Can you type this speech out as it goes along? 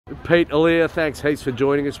Pete, Aaliyah, thanks heaps for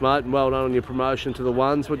joining us, mate, and well done on your promotion to the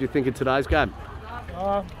ones. What do you think of today's game?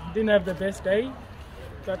 Didn't have the best day.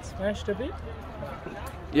 Got smashed a bit.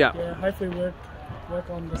 Yeah. Yeah, hopefully work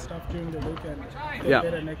on the stuff during the week and get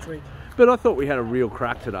better next week. But I thought we had a real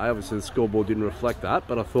crack today. Obviously the scoreboard didn't reflect that,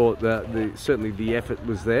 but I thought that certainly the effort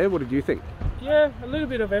was there. What did you think? Yeah, a little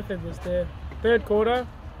bit of effort was there. Third quarter,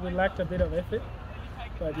 we lacked a bit of effort.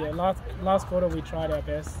 But yeah, last quarter we tried our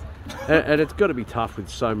best. And it's got to be tough with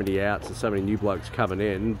so many outs and so many new blokes coming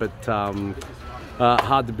in, but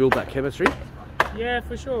hard to build that chemistry. Yeah,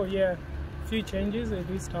 for sure, yeah. A few changes, it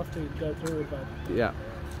is tough to go through it, but yeah,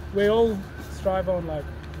 we all strive on, like,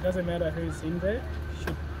 it doesn't matter who's in there,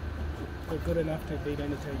 we're good enough to beat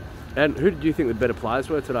any team. And who did you think the better players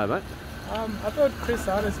were today, mate? I thought Chris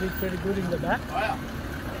Sardis did pretty good in the back.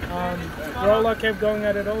 Roller kept going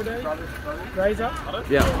at it all day. Razor.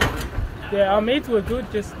 Yeah. Yeah, our mates were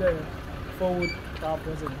good, just the forward half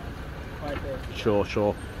wasn't quite there.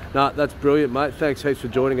 Sure. No, that's brilliant, mate. Thanks heaps for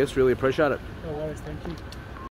joining us. Really appreciate it. No worries, thank you.